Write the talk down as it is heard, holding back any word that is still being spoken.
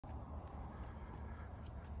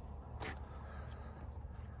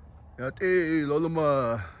Yate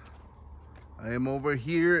Loloma. I am over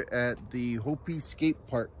here at the Hopi Skate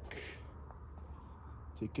Park.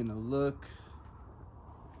 Taking a look.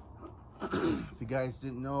 If you guys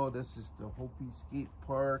didn't know, this is the Hopi Skate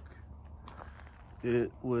Park.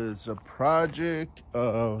 It was a project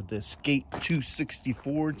of the Skate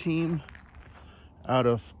 264 team out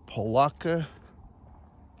of Polacca.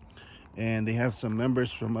 And they have some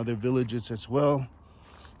members from other villages as well.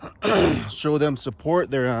 Show them support.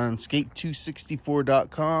 They're on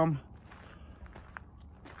skate264.com.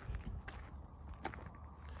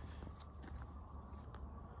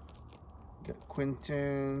 Got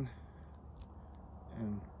Quentin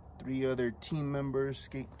and 3 other team members.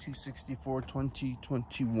 Skate 264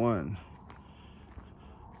 2021.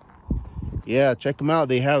 Yeah, check them out.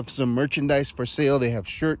 They have some merchandise for sale. They have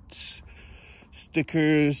shirts,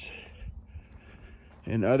 stickers,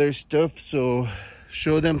 and other stuff. So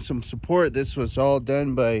show them some support. This was all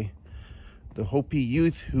done by the Hopi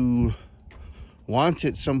youth who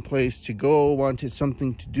wanted someplace to go, wanted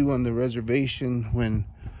something to do on the reservation when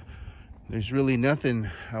there's really nothing.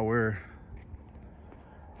 Our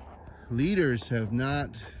leaders have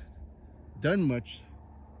not done much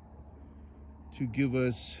to give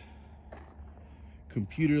us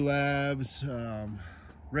computer labs,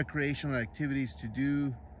 recreational activities to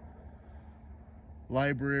do,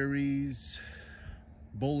 libraries,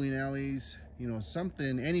 bowling alleys, you know,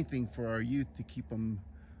 something, anything for our youth to keep them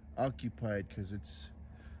occupied, because it's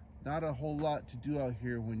not a whole lot to do out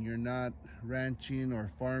here when you're not ranching or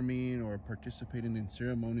farming or participating in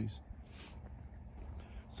ceremonies.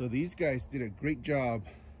 So these guys did a great job.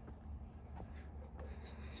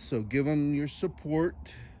 So give them your support.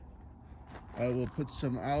 I will put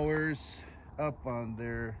some hours up on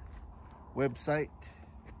their website,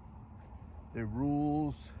 their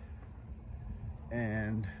rules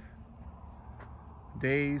and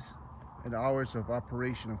days and hours of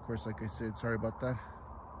operation. Of course, like I said, sorry about that.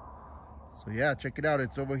 So yeah, check it out.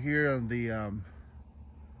 It's over here on the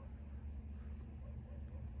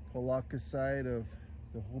Polacca side of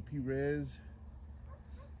the Hopi Res,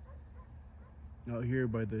 out here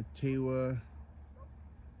by the Tewa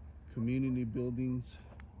community buildings,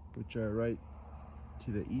 which are right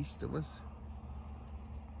to the east of us.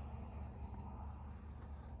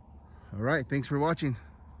 All right, thanks for watching.